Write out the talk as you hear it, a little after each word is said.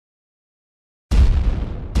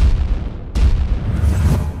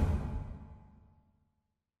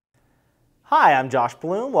Hi, I'm Josh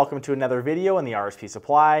Bloom. Welcome to another video in the RSP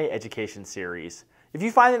Supply Education Series. If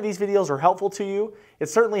you find that these videos are helpful to you, it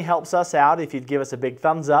certainly helps us out if you'd give us a big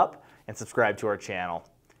thumbs up and subscribe to our channel.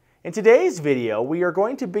 In today's video, we are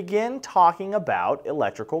going to begin talking about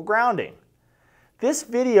electrical grounding. This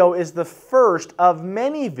video is the first of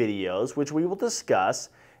many videos which we will discuss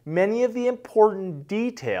many of the important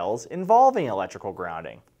details involving electrical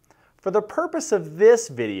grounding. For the purpose of this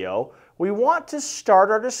video, we want to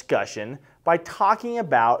start our discussion by talking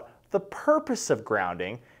about the purpose of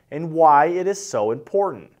grounding and why it is so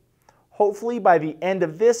important. Hopefully by the end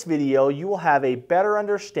of this video you will have a better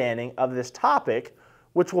understanding of this topic,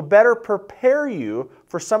 which will better prepare you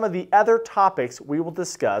for some of the other topics we will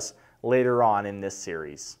discuss later on in this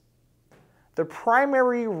series. The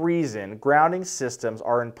primary reason grounding systems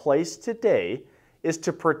are in place today is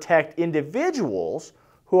to protect individuals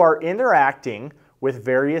who are interacting with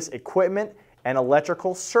various equipment and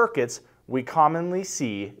electrical circuits we commonly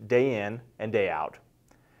see day in and day out.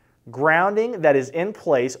 Grounding that is in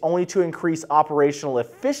place only to increase operational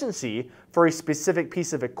efficiency for a specific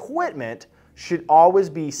piece of equipment should always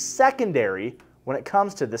be secondary when it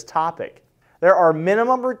comes to this topic. There are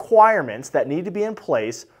minimum requirements that need to be in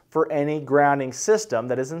place for any grounding system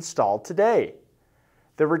that is installed today.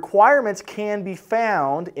 The requirements can be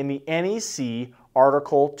found in the NEC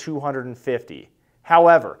Article 250.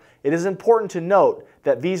 However, it is important to note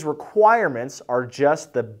that these requirements are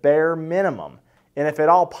just the bare minimum, and if at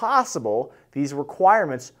all possible, these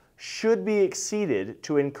requirements should be exceeded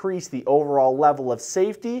to increase the overall level of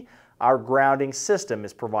safety our grounding system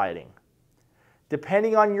is providing.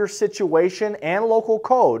 Depending on your situation and local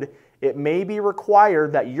code, it may be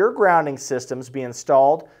required that your grounding systems be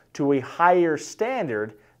installed to a higher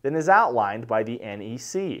standard than is outlined by the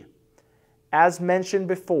NEC. As mentioned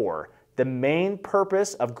before, the main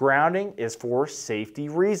purpose of grounding is for safety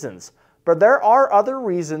reasons, but there are other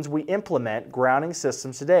reasons we implement grounding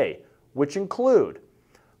systems today, which include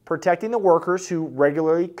protecting the workers who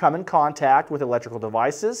regularly come in contact with electrical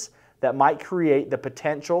devices that might create the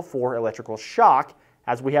potential for electrical shock,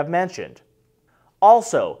 as we have mentioned.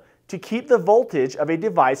 Also, to keep the voltage of a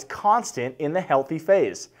device constant in the healthy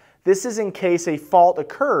phase. This is in case a fault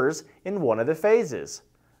occurs in one of the phases.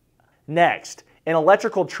 Next, in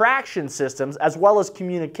electrical traction systems as well as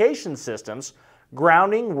communication systems,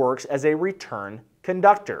 grounding works as a return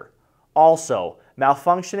conductor. Also,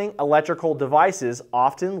 malfunctioning electrical devices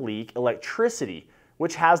often leak electricity,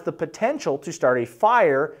 which has the potential to start a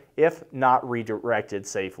fire if not redirected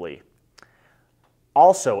safely.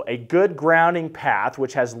 Also, a good grounding path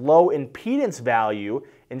which has low impedance value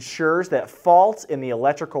ensures that faults in the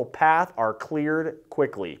electrical path are cleared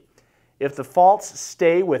quickly. If the faults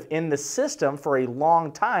stay within the system for a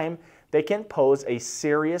long time, they can pose a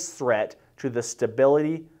serious threat to the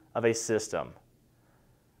stability of a system.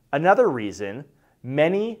 Another reason,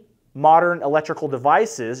 many modern electrical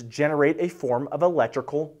devices generate a form of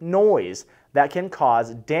electrical noise that can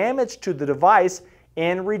cause damage to the device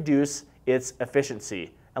and reduce its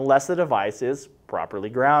efficiency unless the device is properly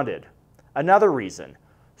grounded. Another reason,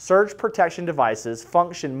 surge protection devices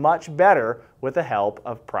function much better with the help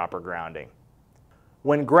of proper grounding.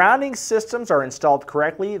 When grounding systems are installed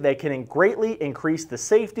correctly, they can greatly increase the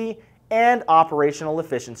safety and operational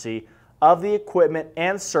efficiency of the equipment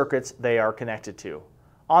and circuits they are connected to.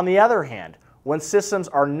 On the other hand, when systems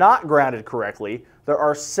are not grounded correctly, there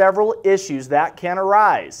are several issues that can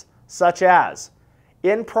arise, such as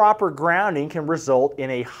improper grounding can result in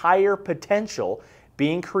a higher potential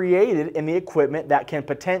being created in the equipment that can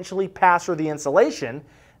potentially pass through the insulation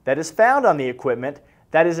that is found on the equipment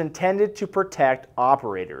that is intended to protect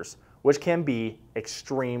operators, which can be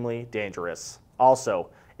extremely dangerous. Also,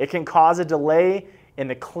 it can cause a delay in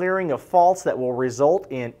the clearing of faults that will result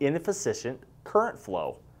in inefficient current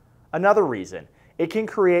flow. Another reason, it can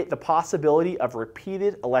create the possibility of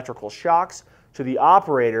repeated electrical shocks to the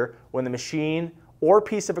operator when the machine or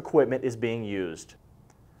piece of equipment is being used.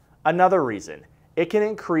 Another reason, it can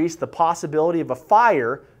increase the possibility of a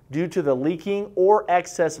fire due to the leaking or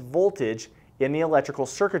excess voltage in the electrical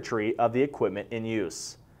circuitry of the equipment in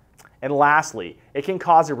use. And lastly, it can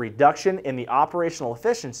cause a reduction in the operational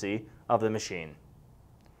efficiency of the machine.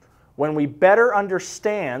 When we better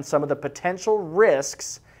understand some of the potential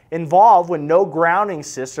risks involved when no grounding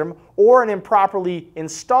system or an improperly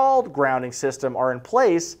installed grounding system are in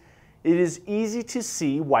place, it is easy to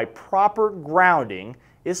see why proper grounding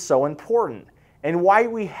is so important and why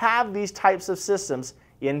we have these types of systems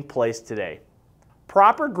in place today.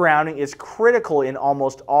 Proper grounding is critical in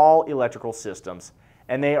almost all electrical systems,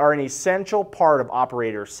 and they are an essential part of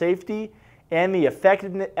operator safety and the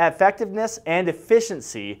effectiveness and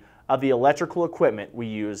efficiency of the electrical equipment we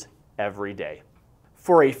use every day.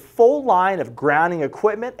 For a full line of grounding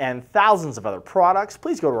equipment and thousands of other products,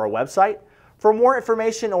 please go to our website. For more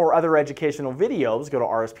information or other educational videos, go to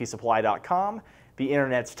rspsupply.com, the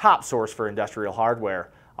internet's top source for industrial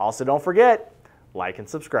hardware. Also, don't forget, like and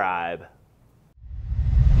subscribe.